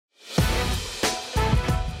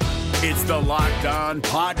It's the Locked On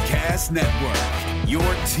Podcast Network, your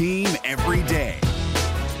team every day.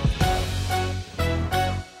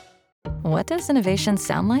 What does innovation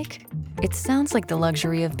sound like? It sounds like the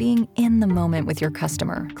luxury of being in the moment with your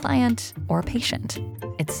customer, client, or patient.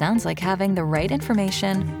 It sounds like having the right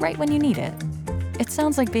information right when you need it. It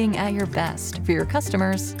sounds like being at your best for your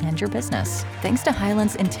customers and your business, thanks to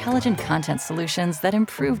Hyland's intelligent content solutions that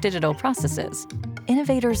improve digital processes.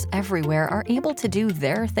 Innovators everywhere are able to do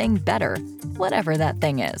their thing better, whatever that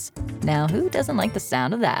thing is. Now, who doesn't like the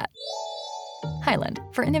sound of that? Hyland,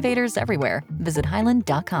 for innovators everywhere. Visit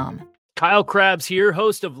hyland.com. Kyle Krabs here,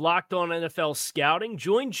 host of Locked On NFL Scouting.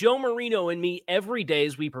 Join Joe Marino and me every day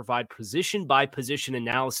as we provide position-by-position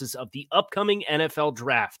analysis of the upcoming NFL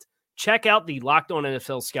Draft. Check out the Locked On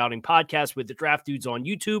NFL Scouting podcast with the Draft Dudes on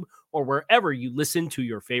YouTube or wherever you listen to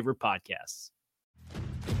your favorite podcasts.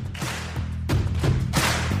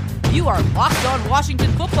 You are Locked On Washington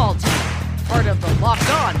Football Team, part of the Locked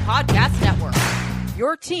On Podcast Network,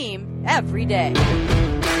 your team every day.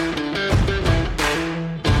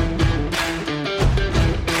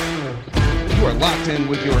 You are locked in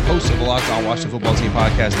with your hosts of the Locked On Washington Football Team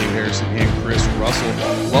podcast, Dave Harrison and Chris Russell.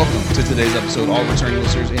 Welcome to today's episode, all returning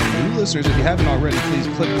listeners and new listeners. If you haven't already, please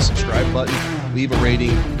click the subscribe button, leave a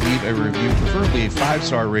rating, leave a review, preferably a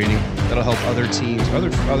 5-star rating. That'll help other teams,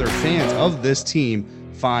 other fans of this team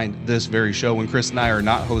find this very show. When Chris and I are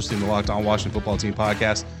not hosting the Locked On Washington Football Team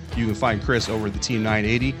podcast, you can find Chris over the Team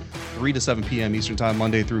 980, 3 to 7 p.m. Eastern Time,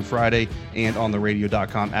 Monday through Friday, and on the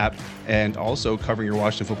radio.com app, and also covering your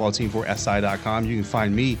Washington Football Team for SI.com. You can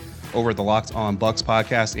find me over at the Locked On Bucks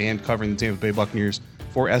podcast and covering the Tampa Bay Buccaneers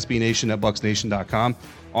for SB Nation at bucksnation.com.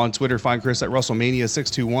 On Twitter, find Chris at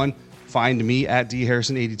WrestleMania621. Find me at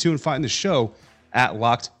DHarrison82 and find the show at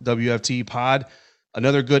Locked WFT Pod.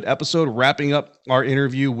 Another good episode, wrapping up our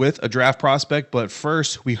interview with a draft prospect. But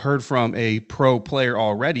first, we heard from a pro player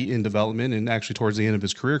already in development and actually towards the end of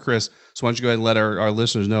his career, Chris. So why don't you go ahead and let our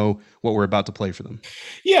listeners know what we're about to play for them?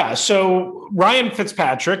 Yeah, so Ryan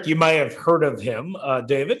Fitzpatrick, you may have heard of him,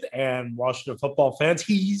 David, and Washington football fans.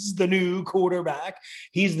 He's the new quarterback.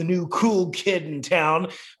 He's the new cool kid in town.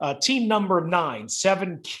 Team number 9,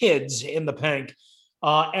 7 kids in the bank.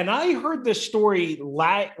 And I heard this story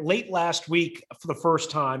late last week for the first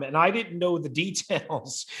time, and I didn't know the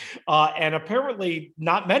details. And apparently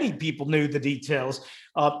not many people knew the details.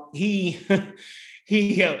 He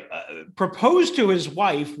proposed to his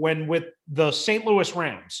wife when with the St. Louis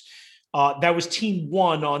Rams. That was team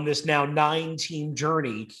 1 on this now 9-team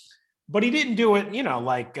journey. But he didn't do it,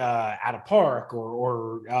 like at a park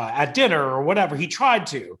or at dinner or whatever. He tried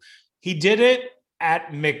to. He did it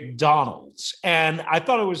at McDonald's. And I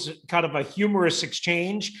thought it was kind of a humorous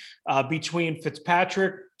exchange between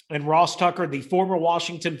Fitzpatrick and Ross Tucker, the former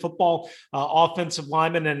Washington football offensive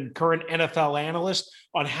lineman and current NFL analyst,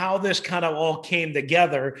 on how this kind of all came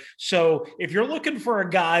together. So if you're looking for a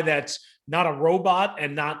guy that's not a robot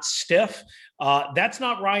and not stiff, that's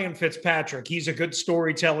not Ryan Fitzpatrick. He's a good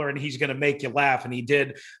storyteller and he's going to make you laugh. And he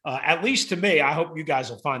did, at least to me. I hope you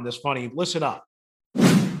guys will find this funny. Listen up.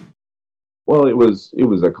 Well, it was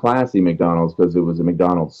a classy McDonald's because it was a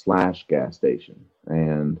McDonald's / gas station,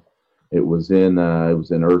 and it was in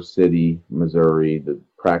Earth City, Missouri. The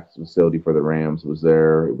practice facility for the Rams was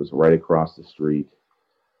there. It was right across the street.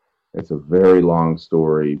 It's a very long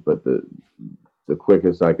story, but the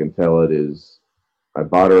quickest I can tell it is I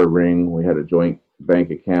bought her a ring. We had a joint bank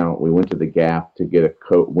account. We went to the Gap to get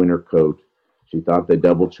a winter coat. She thought they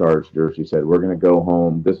double charged her. She said, "We're going to go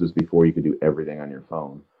home." This was before you could do everything on your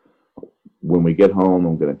phone. When we get home,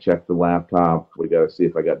 I'm going to check the laptop. We got to see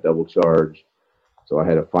if I got double charged. So I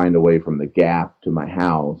had to find a way from the Gap to my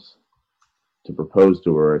house to propose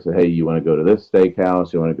to her. I said, "Hey, you want to go to this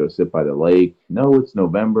steakhouse? You want to go sit by the lake?" "No, it's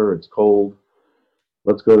November. It's cold.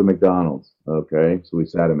 Let's go to McDonald's." Okay. So we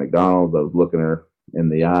sat at McDonald's. I was looking her in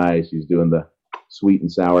the eye. She's doing the sweet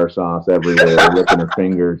and sour sauce everywhere, licking her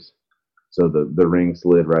fingers. So the ring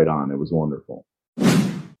slid right on. It was wonderful.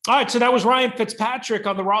 All right, so that was Ryan Fitzpatrick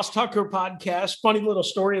on the Ross Tucker podcast. Funny little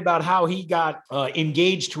story about how he got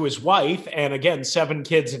engaged to his wife. And again, 7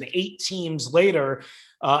 kids and 8 teams later,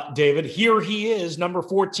 David, here he is, number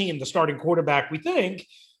 14, the starting quarterback, we think,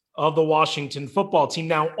 of the Washington football team.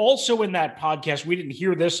 Now, also in that podcast, we didn't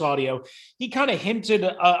hear this audio. He kind of hinted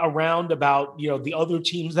around about, the other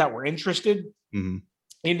teams that were interested. Mm-hmm.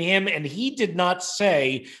 In him, and he did not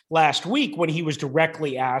say last week when he was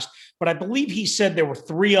directly asked, but I believe he said there were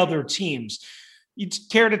 3 other teams. You'd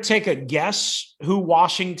care to take a guess who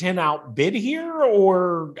Washington outbid here,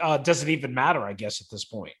 or does it even matter, I guess, at this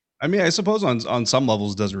point? I mean, I suppose on some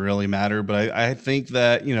levels it doesn't really matter, but I think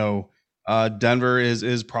that, Denver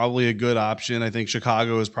is probably a good option. I think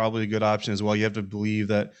Chicago is probably a good option as well. You have to believe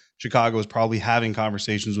that Chicago is probably having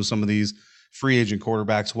conversations with some of these free agent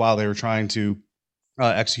quarterbacks while they were trying to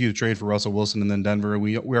execute a trade for Russell Wilson. And then Denver,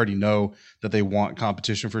 we already know that they want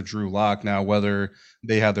competition for Drew Lock. Now, whether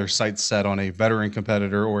they have their sights set on a veteran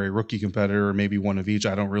competitor or a rookie competitor, or maybe one of each,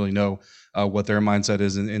 I don't really know what their mindset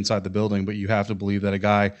is inside the building. But you have to believe that a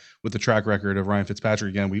guy with the track record of Ryan Fitzpatrick,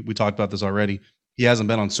 again, we talked about this already, he hasn't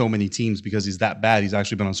been on so many teams because he's that bad. He's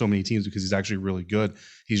actually been on so many teams because he's actually really good.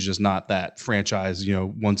 He's just not that franchise,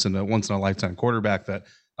 once in a lifetime quarterback that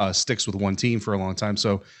sticks with one team for a long time.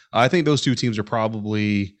 So I think those two teams are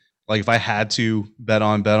probably, like, if I had to bet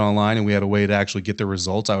online and we had a way to actually get the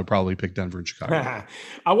results, I would probably pick Denver and Chicago.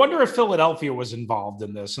 I wonder if Philadelphia was involved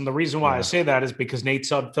in this. And the reason why I say that is because Nate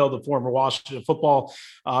Sudfeld, the former Washington football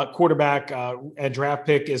quarterback and draft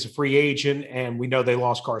pick, is a free agent. And we know they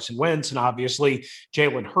lost Carson Wentz. And obviously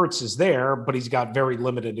Jalen Hurts is there, but he's got very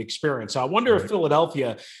limited experience. So I wonder if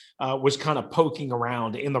Philadelphia was kind of poking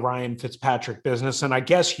around in the Ryan Fitzpatrick business. And I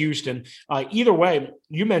guess Houston, either way,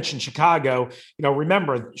 you mentioned Chicago,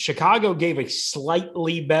 remember Chicago gave a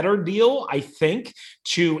slightly better deal, I think,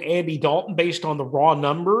 to Andy Dalton based on the raw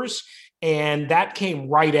numbers. And that came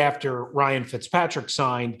right after Ryan Fitzpatrick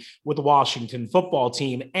signed with the Washington football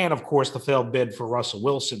team. And of course, the failed bid for Russell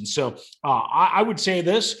Wilson. So I would say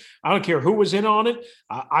this, I don't care who was in on it.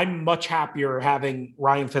 I'm much happier having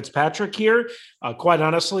Ryan Fitzpatrick here, quite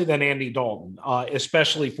honestly, than Andy Dalton,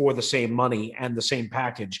 especially for the same money and the same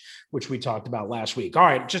package, which we talked about last week. All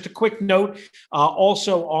right, just a quick note.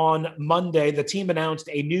 Also on Monday, the team announced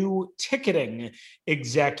a new ticketing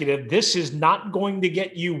executive. This is not going to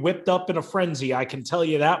get you whipped up in a frenzy, I can tell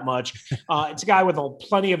you that much. It's a guy with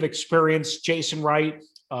plenty of experience. Jason Wright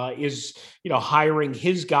is hiring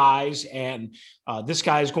his guys, and this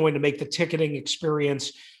guy is going to make the ticketing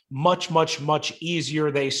experience much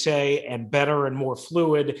easier, they say, and better and more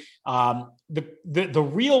fluid. The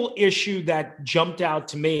real issue that jumped out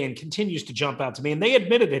to me and continues to jump out to me, and they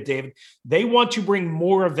admitted it, David, they want to bring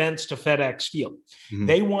more events to FedEx Field. Mm-hmm.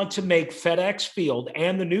 They want to make FedEx Field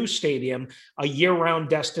and the new stadium a year-round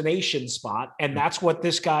destination spot, and that's what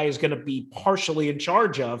this guy is going to be partially in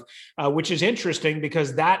charge of, which is interesting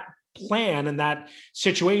because that plan and that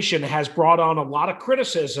situation has brought on a lot of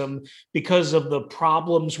criticism because of the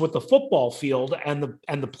problems with the football field and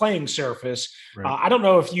the playing surface. Right. I don't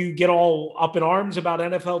know if you get all up in arms about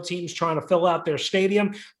NFL teams trying to fill out their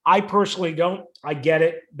stadium. I personally don't. I get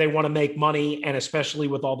it. They want to make money, and especially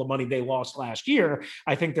with all the money they lost last year,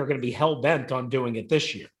 I think they're going to be hell-bent on doing it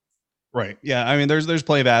this year. Right. Yeah. I mean, there's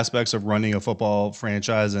plenty of aspects of running a football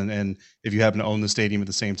franchise, and if you happen to own the stadium at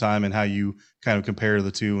the same time, and how you kind of compare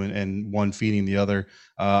the two and one feeding the other.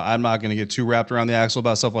 I'm not going to get too wrapped around the axle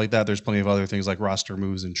about stuff like that. There's plenty of other things like roster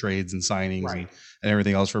moves and trades and signings and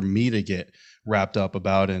everything else for me to get wrapped up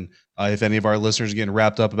about. And if any of our listeners are getting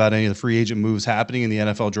wrapped up about any of the free agent moves happening in the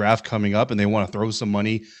NFL draft coming up, and they want to throw some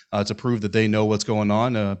money to prove that they know what's going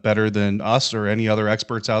on better than us or any other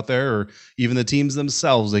experts out there, or even the teams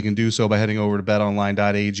themselves, they can do so by heading over to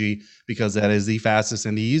betonline.ag, because that is the fastest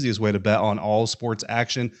and the easiest way to bet on all sports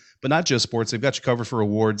action, but not just sports. They've got you covered for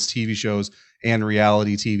awards, TV shows, and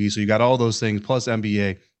reality TV. So you got all those things, plus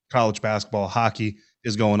NBA, college basketball, hockey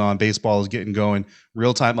is going on, baseball is getting going.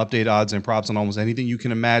 Real-time update odds and props on almost anything you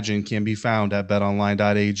can imagine can be found at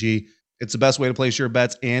betonline.ag. It's the best way to place your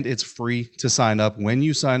bets, and it's free to sign up. When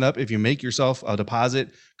you sign up, if you make yourself a deposit,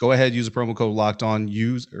 go ahead, use the promo code Locked On.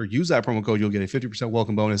 Use that promo code. You'll get a 50%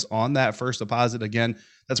 welcome bonus on that first deposit. Again,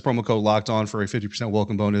 that's promo code Locked On for a 50%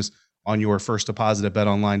 welcome bonus on your first deposit at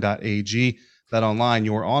betonline.ag. BetOnline,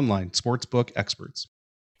 your online sportsbook experts.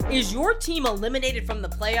 Is your team eliminated from the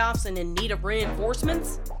playoffs and in need of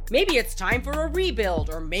reinforcements? Maybe it's time for a rebuild,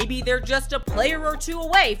 or maybe they're just a player or two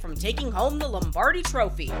away from taking home the Lombardi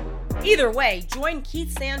Trophy. Either way, join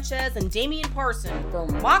Keith Sanchez and Damian Parson for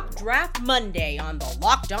Mock Draft Monday on the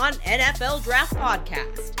Locked On NFL Draft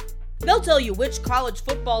Podcast. They'll tell you which college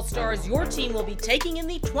football stars your team will be taking in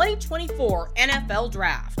the 2024 NFL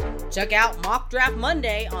Draft. Check out Mock Draft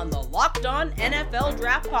Monday on the Locked On NFL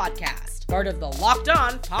Draft Podcast, part of the Locked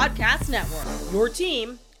On Podcast Network, your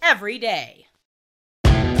team every day.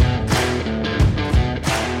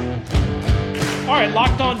 All right,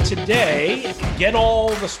 Locked On Today. Get all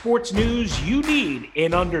the sports news you need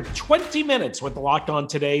in under 20 minutes with the Locked On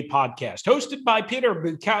Today podcast. Hosted by Peter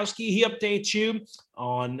Bukowski, he updates you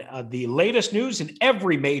on the latest news in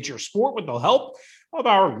every major sport with the help of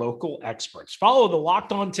our local experts. Follow the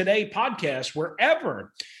Locked On Today podcast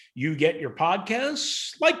wherever you get your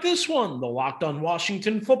podcasts, like this one, the Locked On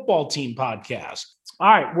Washington Football Team podcast. All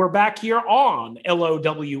right, we're back here on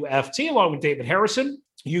LOWFT along with David Harrison.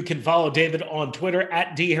 You can follow David on Twitter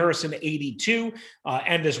at dharrison82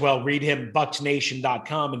 and as well read him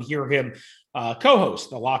bucksnation.com and hear him co-host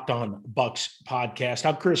the Locked On Bucks podcast.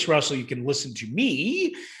 I'm Chris Russell. You can listen to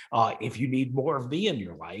me if you need more of me in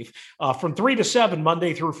your life from 3 to 7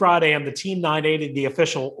 Monday through Friday on the Team 980, the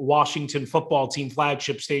official Washington football team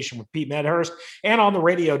flagship station with Pete Medhurst, and on the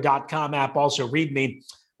radio.com app. Also read me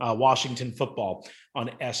Washington football on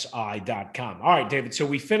si.com. All right, David. So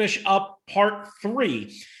we finish up part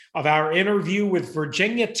 3 of our interview with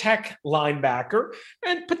Virginia Tech linebacker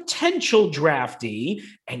and potential draftee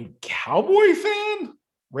and Cowboy fan,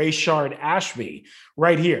 Rayshard Ashby,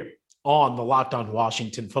 right here on the Locked On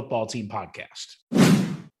Washington Football Team podcast.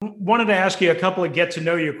 Wanted to ask you a couple of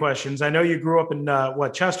get-to-know-you questions. I know you grew up in,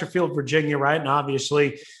 Chesterfield, Virginia, right? And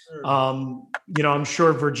obviously, I'm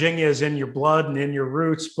sure Virginia is in your blood and in your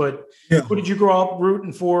roots, but who did you grow up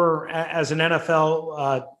rooting for as an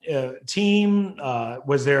NFL team?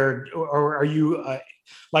 Was there, or are you,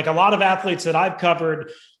 like a lot of athletes that I've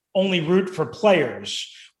covered, only root for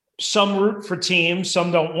players? Some root for teams.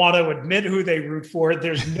 Some don't want to admit who they root for.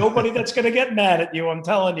 There's nobody that's going to get mad at you. I'm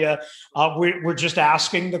telling you, we're just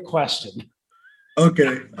asking the question.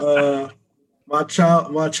 Okay. My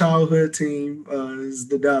childhood team is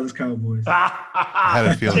the Dallas Cowboys. I had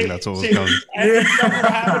a feeling that's what was coming. I remember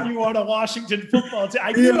having you on a Washington football team.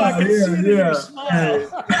 I knew I could see it in your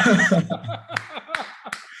smile.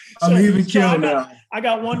 I'm even killed now. I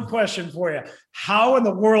got one question for you. How in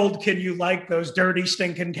the world can you like those dirty,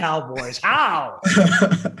 stinking Cowboys? How?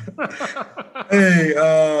 Hey,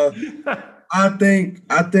 I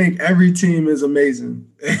think every team is amazing.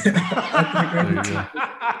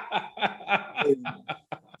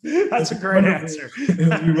 That's a great answer. It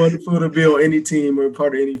would be wonderful to be on any team or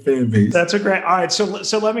part of any fan base. That's a great. All right,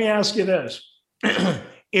 so let me ask you this: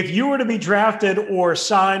 if you were to be drafted or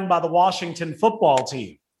signed by the Washington football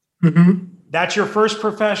team, that's your first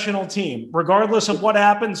professional team. Regardless of what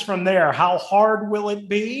happens from there, how hard will it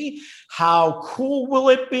be? How cool will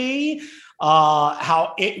it be?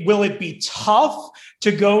 Will it be tough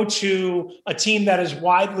to go to a team that is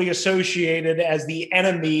widely associated as the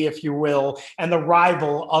enemy, if you will, and the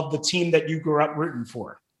rival of the team that you grew up rooting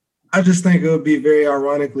for? I just think it would be very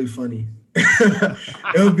ironically funny. It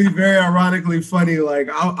would be very ironically funny. Like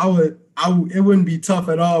it wouldn't be tough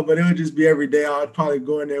at all, but it would just be every day. I would probably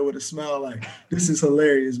go in there with a smile, like this is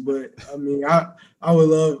hilarious. But I mean, I would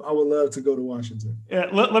love to go to Washington. Yeah,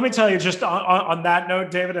 let me tell you, just on that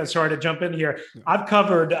note, David, I'm sorry to jump in here. I've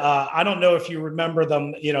covered, I don't know if you remember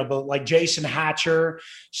them, but like Jason Hatcher,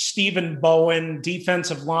 Stephen Bowen,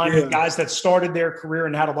 defensive linemen, guys that started their career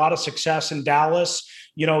and had a lot of success in Dallas.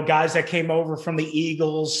 Guys that came over from the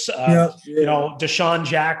Eagles, Deshaun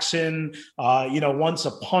Jackson, once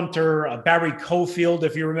a punter, Barry Cofield,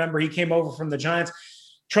 if you remember, he came over from the Giants.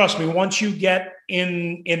 Trust me, once you get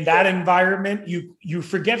in that environment, you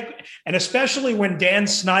forget, and especially when Dan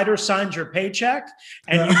Snyder signs your paycheck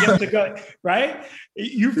and you get to go, right?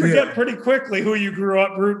 You forget pretty quickly who you grew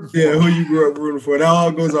up rooting for. Yeah, who you grew up rooting for. That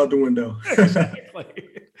all goes out the window. Exactly.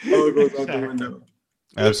 All goes out the window.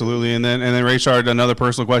 Absolutely. And then Rayshard, another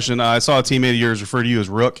personal question. I saw a teammate of yours refer to you as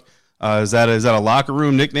Rook. Is that a locker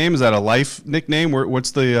room nickname? Is that a life nickname?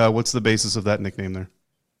 What's the basis of that nickname there?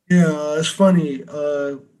 Yeah, it's funny.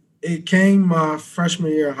 It came my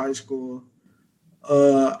freshman year of high school.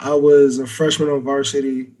 I was a freshman on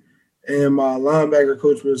varsity, and my linebacker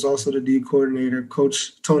coach was also the D coordinator,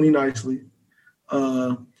 Coach Tony Nicely.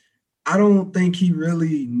 I don't think he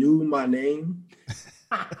really knew my name.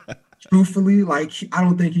 Truthfully, I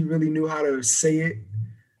don't think he really knew how to say it.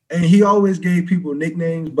 And he always gave people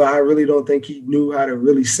nicknames, but I really don't think he knew how to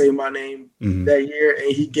really say my name that year.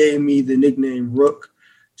 And he gave me the nickname Rook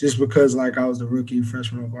just because, I was the rookie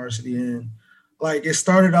freshman on varsity. And, it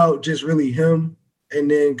started out just really him and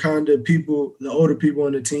then kind of people, the older people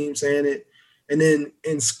on the team saying it. And then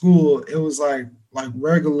in school, it was like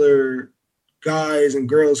regular guys and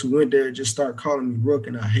girls who went there just start calling me Rook,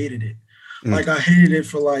 and I hated it. I hated it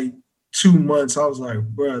for 2 months. I was like,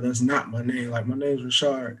 bro, that's not my name. My name's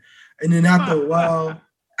Rayshard. And then after a while,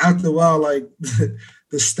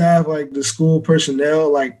 the staff, the school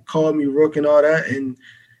personnel, called me Rook and all that. And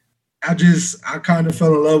I kind of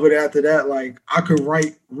fell in love with it after that. I could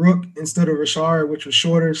write Rook instead of Rayshard, which was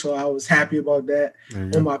shorter. So I was happy about that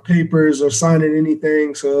on my papers or signing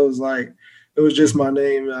anything. So it was just my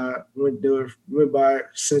name. I went by it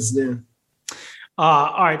since then.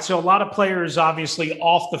 All right. So a lot of players, obviously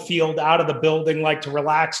off the field, out of the building, like to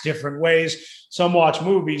relax different ways. Some watch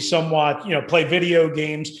movies, some watch, play video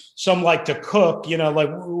games. Some like to cook,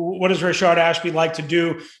 What does Rayshard Ashby like to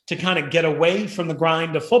do to kind of get away from the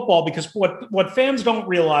grind of football? Because what fans don't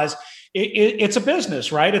realize, it's a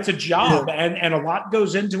business, right? It's a job, and a lot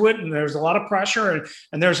goes into it, and there's a lot of pressure,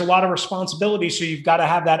 and there's a lot of responsibility. So you've got to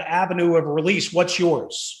have that avenue of release. What's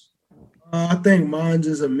yours? I think mine's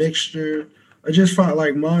is a mixture. I just find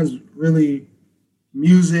like mine's really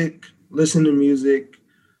music, listen to music,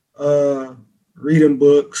 reading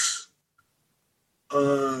books,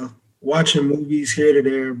 watching movies here to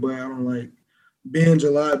there, but I don't like binge a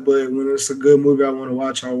lot. But when it's a good movie I want to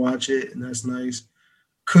watch, I'll watch it, and that's nice.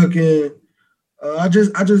 Cooking, I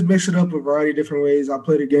just mix it up a variety of different ways. I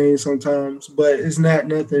play the game sometimes, but it's not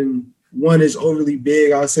nothing. One is overly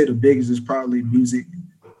big. I'll say the biggest is probably music.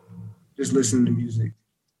 Just listening to music.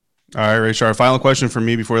 All right, Rayshard, final question for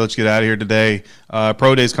me before we let you get out of here today.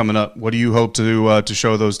 Pro Day's coming up. What do you hope to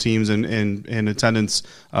show those teams in attendance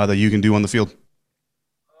that you can do on the field?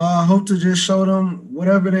 I hope to just show them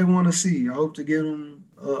whatever they want to see. I hope to give them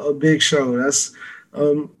a big show. That's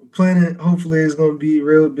planning. Hopefully, it's going to be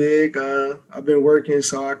real big. I've been working,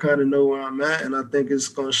 so I kind of know where I'm at, and I think it's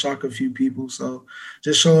going to shock a few people. So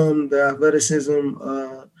just show them the athleticism,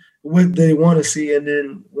 what they want to see, and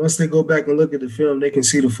then once they go back and look at the film, they can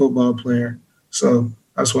see the football player. So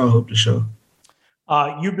that's what I hope to show.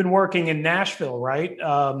 You've been working in Nashville, right?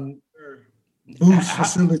 Booth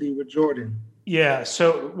facility with Jordan. Yeah.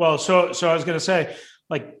 So I was going to say,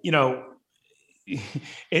 like, you know,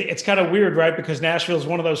 it's kind of weird, right? Because Nashville is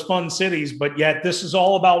one of those fun cities, but yet this is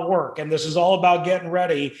all about work, and this is all about getting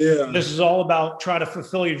ready. Yeah. This is all about trying to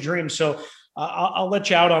fulfill your dreams. So I'll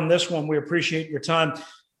let you out on this one. We appreciate your time.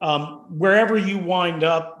 Wherever you wind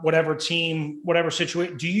up, whatever team, whatever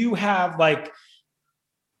situation, do you have like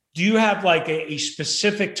a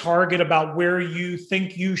specific target about where you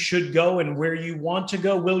think you should go and where you want to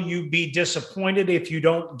go? Will you be disappointed if you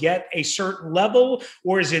don't get a certain level,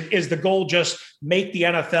 or is the goal just make the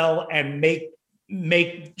NFL and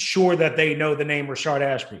make sure that they know the name Rayshard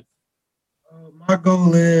Ashby? My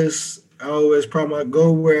goal is always probably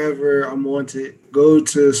go wherever I'm wanted, go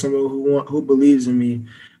to someone who believes in me.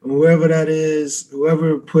 And whoever that is,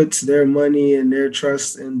 whoever puts their money and their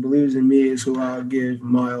trust and believes in me is who I'll give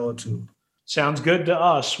my all to. Sounds good to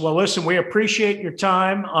us. Well, listen, we appreciate your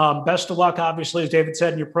time. Best of luck, obviously, as David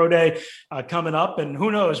said, in your pro day coming up. And who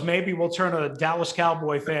knows, maybe we'll turn a Dallas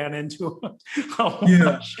Cowboy fan into a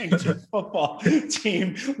Washington football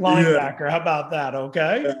team linebacker. How about that?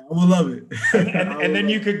 Okay. Yeah, I will love it. and then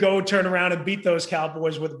you could go turn around and beat those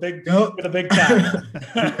Cowboys with a big tackle.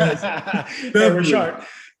 Hey, Rayshard.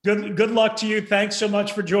 Good luck to you. Thanks so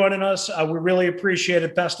much for joining us. We really appreciate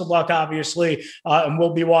it. Best of luck, obviously, and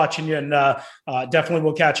we'll be watching you, and definitely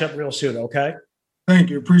we'll catch up real soon, okay? Thank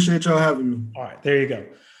you. Appreciate y'all having me. All right, there you go.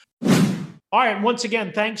 All right, once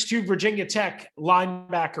again, thanks to Virginia Tech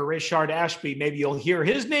linebacker Rayshard Ashby. Maybe you'll hear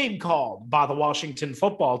his name called by the Washington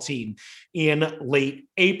football team in late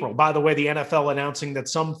April. By the way, the NFL announcing that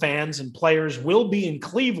some fans and players will be in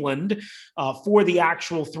Cleveland for the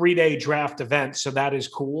actual 3-day draft event. So that is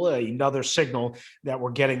cool. Another signal that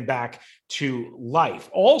we're getting back to life.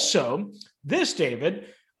 Also, David,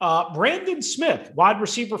 Brandon Smith, wide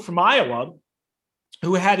receiver from Iowa,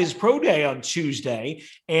 who had his pro day on Tuesday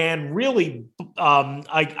and really,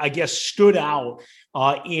 I guess, stood out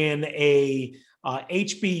in a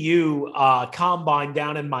HBU combine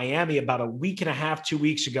down in Miami about a week and a half, 2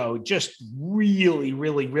 weeks ago. Just really,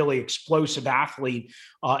 really, really explosive athlete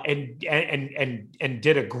and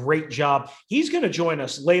did a great job. He's going to join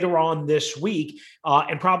us later on this week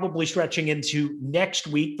and probably stretching into next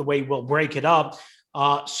week, the way we'll break it up.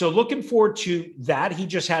 So looking forward to that. He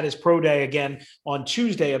just had his pro day again on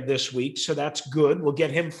Tuesday of this week. So that's good. We'll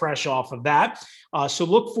get him fresh off of that. So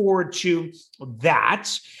look forward to that.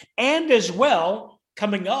 And as well,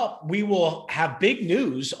 coming up, we will have big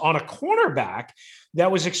news on a cornerback that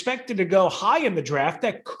was expected to go high in the draft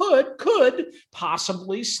that could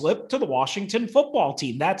possibly slip to the Washington football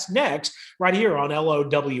team. That's next, right here on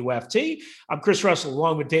LOWFT. I'm Chris Russell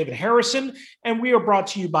along with David Harrison, and we are brought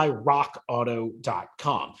to you by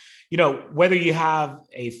rockauto.com. You know, whether you have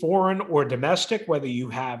a foreign or domestic, whether you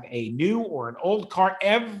have a new or an old car,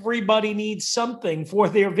 everybody needs something for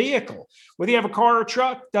their vehicle. Whether you have a car or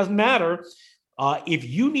truck, doesn't matter. If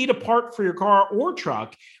you need a part for your car or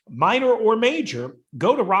truck, minor or major,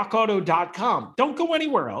 go to rockauto.com. Don't go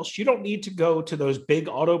anywhere else. You don't need to go to those big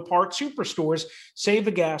auto part superstores. Save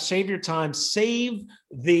the gas, save your time, save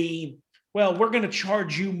the, well, we're going to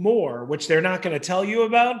charge you more, which they're not going to tell you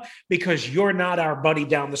about because you're not our buddy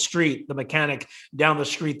down the street, the mechanic down the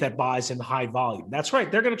street that buys in high volume. That's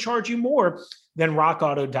right. They're going to charge you more than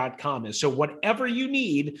rockauto.com is. So whatever you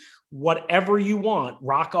need, whatever you want,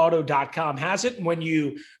 rockauto.com has it. And when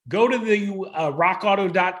you go to the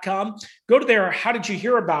rockauto.com, go to their How Did You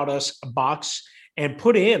Hear About Us box and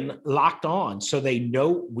put in Locked On so they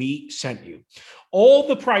know we sent you. All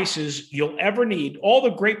the prices you'll ever need, all the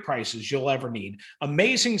great prices you'll ever need,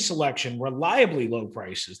 amazing selection, reliably low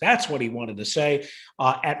prices. That's what he wanted to say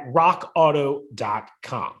at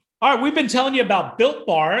rockauto.com. All right, we've been telling you about Built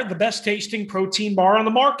Bar, the best tasting protein bar on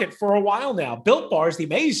the market for a while now. Built Bar is the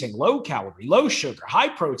amazing low-calorie, low-sugar,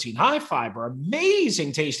 high-protein, high-fiber,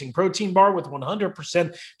 amazing tasting protein bar with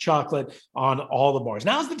 100% chocolate on all the bars.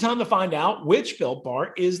 Now's the time to find out which Built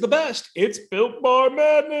Bar is the best. It's Built Bar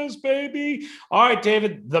madness, baby. All right,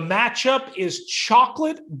 David, the matchup is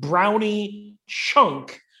chocolate brownie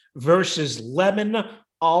chunk versus lemon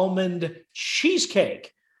almond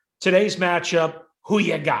cheesecake. Today's matchup, who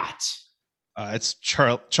you got? It's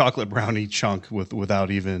chocolate brownie chunk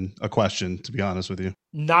without even a question, to be honest with you.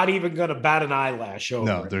 Not even going to bat an eyelash over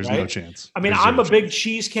No, there's it, right? no chance. I mean, I'm a big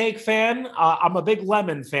cheesecake fan. I'm a big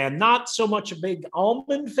lemon fan. Not so much a big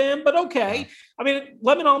almond fan, but okay. I mean,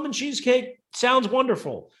 lemon almond cheesecake sounds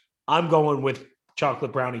wonderful. I'm going with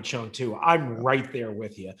chocolate brownie chunk too. I'm right there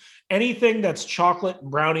with you. Anything that's chocolate,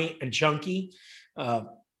 brownie, and chunky,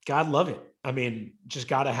 God love it. I mean, just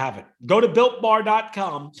got to have it. Go to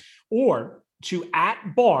builtbar.com or to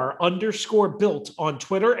 @bar_built on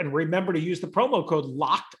Twitter. And remember to use the promo code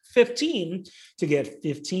LOCKED15 to get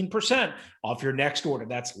 15% off your next order.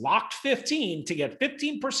 That's LOCKED15 to get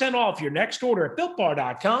 15% off your next order at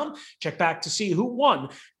builtbar.com. Check back to see who won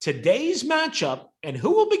today's matchup and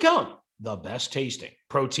who will become the best tasting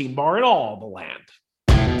protein bar in all the land.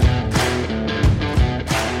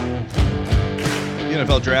 The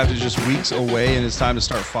NFL draft is just weeks away, and it's time to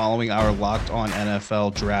start following our Locked On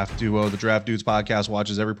NFL Draft Duo. The Draft Dudes podcast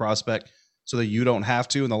watches every prospect so that you don't have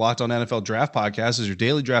to. And the Locked On NFL Draft podcast is your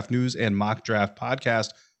daily draft news and mock draft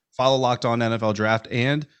podcast. Follow Locked On NFL Draft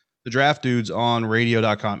and the Draft Dudes on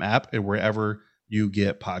radio.com app and wherever you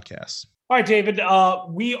get podcasts. All right, David,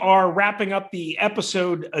 we are wrapping up the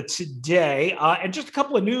episode today. And just a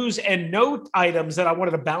couple of news and note items that I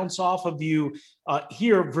wanted to bounce off of you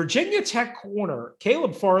here. Virginia Tech corner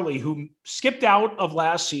Caleb Farley, who skipped out of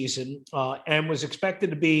last season and was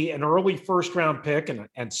expected to be an early first-round pick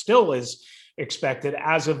and still is expected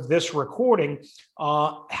as of this recording.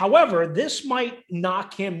 However, this might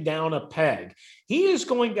knock him down a peg. He is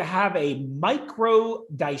going to have a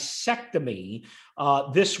microdiscectomy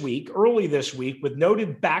early this week, with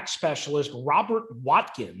noted back specialist Robert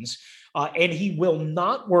Watkins, and he will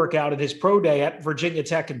not work out at his pro day at Virginia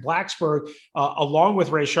Tech in Blacksburg, along with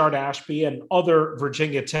Rayshard Ashby and other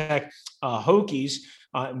Virginia Tech Hokies.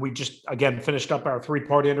 And we just, again, finished up our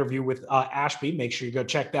 3-part interview with Ashby. Make sure you go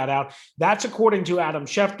check that out. That's according to Adam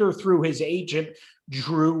Schefter through his agent,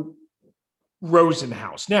 Drew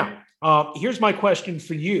Rosenhaus. Now, here's my question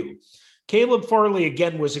for you. Caleb Farley,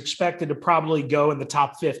 again, was expected to probably go in the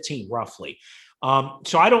top 15, roughly.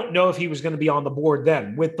 So I don't know if he was going to be on the board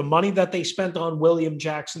then. With the money that they spent on William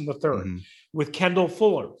Jackson III, with Kendall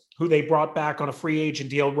Fuller, who they brought back on a free agent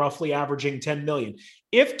deal, roughly averaging $10 million.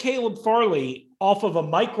 If Caleb Farley, off of a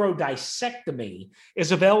microdiscectomy,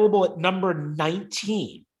 is available at number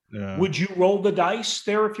 19, would you roll the dice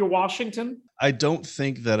there if you're Washington? I don't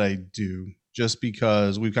think that I do, just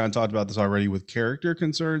because we've kind of talked about this already with character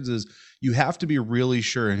concerns, is you have to be really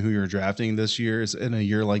sure in who you're drafting this year in a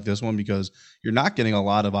year like this one, because you're not getting a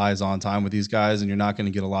lot of eyes on time with these guys and you're not going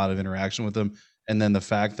to get a lot of interaction with them. And then the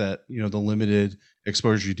fact that, the limited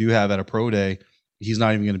exposure you do have at a pro day, he's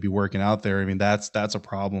not even going to be working out there. I mean, that's a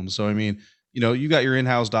problem. So, I mean, you got your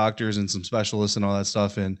in-house doctors and some specialists and all that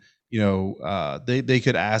stuff. And, they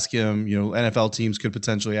could ask him, NFL teams could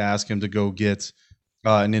potentially ask him to go get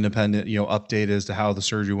an independent, update as to how the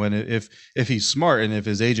surgery went. If he's smart and if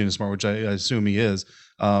his agent is smart, which I assume he is,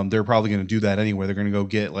 they're probably going to do that anyway. They're going to go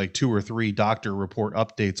get like 2 or 3 doctor report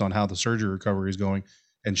updates on how the surgery recovery is going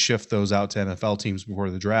and shift those out to NFL teams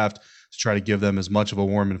before the draft to try to give them as much of a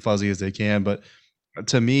warm and fuzzy as they can. But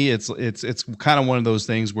to me, it's kind of one of those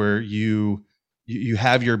things where you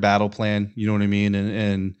have your battle plan, you know what I mean?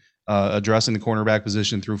 And addressing the cornerback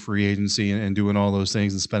position through free agency and doing all those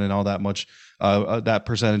things and spending all that much, that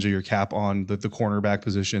percentage of your cap on the cornerback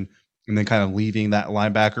position, and then kind of leaving that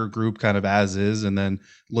linebacker group kind of as is, and then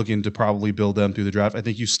looking to probably build them through the draft. I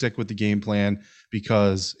think you stick with the game plan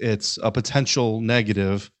because it's a potential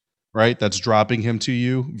negative, right? That's dropping him to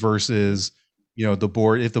you versus, the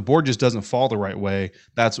board. If the board just doesn't fall the right way,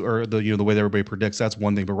 the way that everybody predicts, that's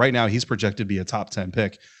one thing. But right now he's projected to be a top 10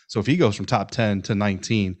 pick. So if he goes from top 10 to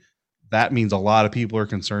 19, that means a lot of people are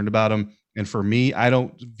concerned about him. And for me, I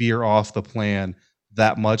don't veer off the plan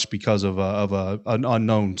that much because of an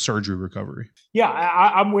unknown surgery recovery. Yeah,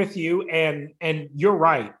 I'm with you. And you're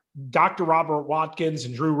right. Dr. Robert Watkins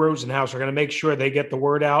and Drew Rosenhaus are going to make sure they get the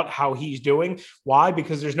word out how he's doing. Why?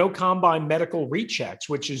 Because there's no combine medical rechecks,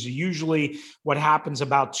 which is usually what happens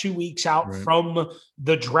about 2 weeks out from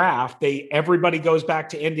the draft. Everybody goes back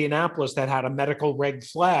to Indianapolis that had a medical red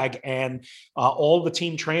flag, and all the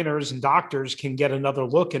team trainers and doctors can get another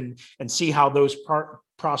look and see how those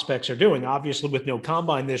prospects are doing. Obviously, with no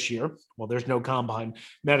combine this year, well, there's no combine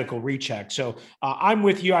medical recheck. So I'm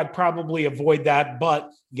with you. I'd probably avoid that,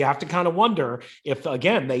 but you have to kind of wonder if,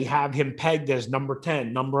 again, they have him pegged as number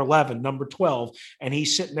 10, number 11, number 12, and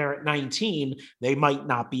he's sitting there at 19, they might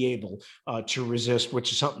not be able to resist,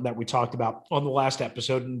 which is something that we talked about on the last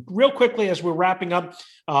episode. And real quickly, as we're wrapping up,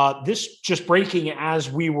 this just breaking as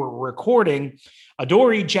we were recording,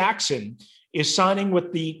 Adoree Jackson is signing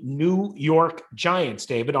with the New York Giants,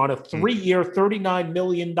 David, on a 3-year, $39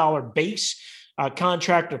 million base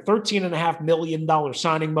contract, a $13.5 million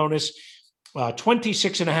signing bonus,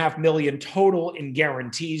 $26.5 million total in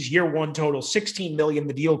guarantees. Year one total, $16 million.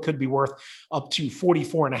 The deal could be worth up to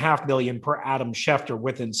 $44.5 million per Adam Schefter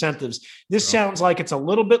with incentives. This sounds like it's a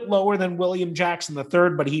little bit lower than William Jackson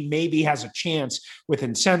III, but he maybe has a chance with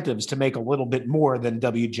incentives to make a little bit more than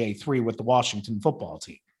WJ3 with the Washington football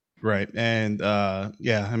team. Right. And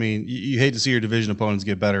yeah, I mean, you hate to see your division opponents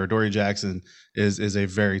get better. Adoree Jackson is a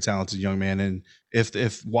very talented young man. And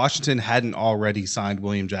if Washington hadn't already signed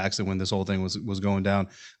William Jackson when this whole thing was going down,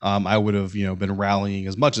 I would have, been rallying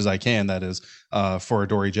as much as I can, that is, for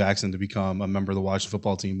Adoree Jackson to become a member of the Washington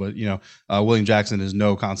football team. But, William Jackson is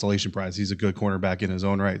no consolation prize. He's a good cornerback in his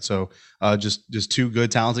own right. So just two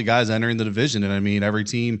good, talented guys entering the division. And I mean, every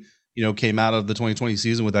team, came out of the 2020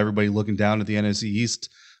 season with everybody looking down at the NFC East,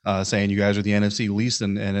 saying you guys are the NFC least,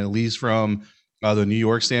 and at least from the New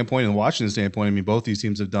York standpoint and Washington standpoint, I mean, both these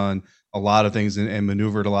teams have done a lot of things and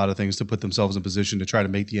maneuvered a lot of things to put themselves in position to try to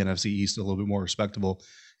make the NFC East a little bit more respectable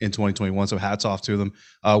in 2021. So hats off to them.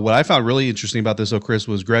 What I found really interesting about this, though, Chris,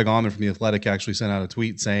 was Greg Allman from The Athletic actually sent out a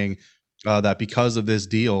tweet saying that because of this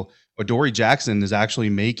deal, Adoree Jackson is actually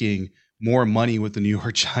making more money with the New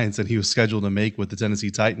York Giants than he was scheduled to make with the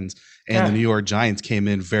Tennessee Titans. And the New York Giants came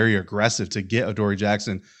in very aggressive to get Adoree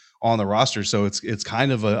Jackson on the roster. So it's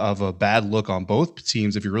kind of a bad look on both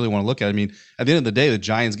teams if you really want to look at it. I mean, at the end of the day, the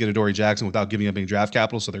Giants get Adoree Jackson without giving up any draft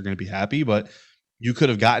capital, so they're going to be happy. But you could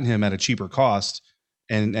have gotten him at a cheaper cost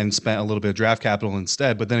and spent a little bit of draft capital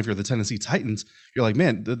instead. But then if you're the Tennessee Titans, you're like,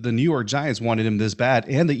 man, the New York Giants wanted him this bad,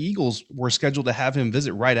 and the Eagles were scheduled to have him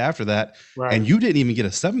visit right after that. Right. And you didn't even get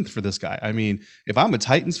a seventh for this guy. I mean, if I'm a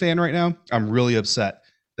Titans fan right now, I'm really upset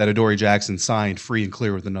that Adoree Jackson signed free and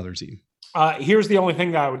clear with another team. Here's the only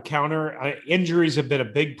thing that I would counter. Injuries have been a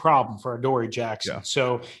big problem for Adoree Jackson. Yeah.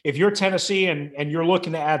 So if you're Tennessee and you're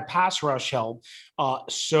looking to add pass rush help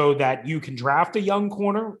so that you can draft a young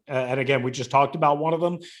corner, and again, we just talked about one of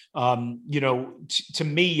them, to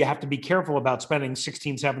me, you have to be careful about spending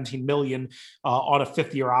 16, 17 million on a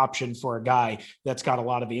fifth-year option for a guy that's got a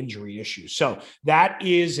lot of injury issues. So that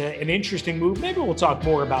is an interesting move. Maybe we'll talk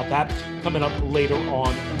more about that coming up later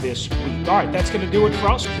on this week. All right, that's going to do it for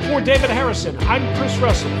us. For David Harrison, I'm Chris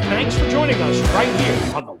Russell. Thanks for joining us right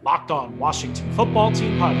here on the Locked On Washington Football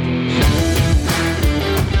Team podcast.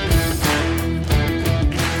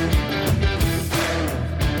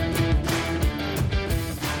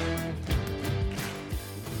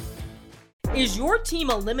 Is your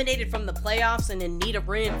team eliminated from the playoffs and in need of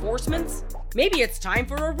reinforcements? Maybe it's time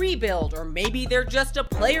for a rebuild, or maybe they're just a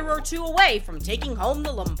player or two away from taking home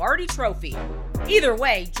the Lombardi Trophy. Either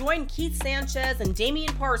way, join Keith Sanchez and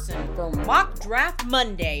Damian Parson for Mock Draft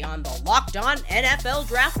Monday on the Locked On NFL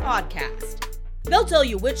Draft Podcast. They'll tell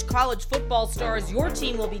you which college football stars your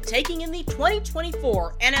team will be taking in the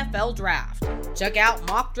 2024 NFL Draft. Check out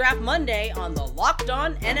Mock Draft Monday on the Locked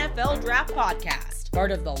On NFL Draft Podcast,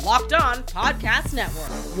 part of the Locked On Podcast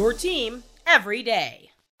Network, your team every day.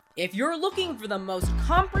 If you're looking for the most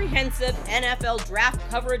comprehensive NFL draft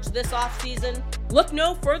coverage this offseason, look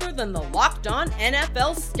no further than the Locked On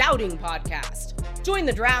NFL Scouting Podcast. Join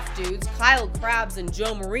the draft dudes, Kyle Krabs and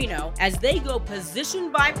Joe Marino, as they go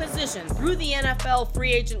position by position through the NFL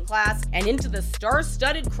free agent class and into the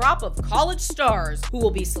star-studded crop of college stars who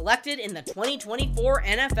will be selected in the 2024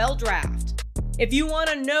 NFL Draft. If you want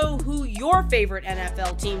to know who your favorite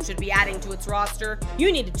NFL team should be adding to its roster,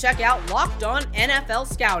 you need to check out Locked On NFL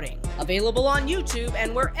Scouting, available on YouTube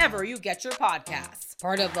and wherever you get your podcasts.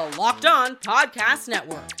 Part of the Locked On Podcast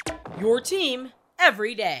Network, your team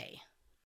every day.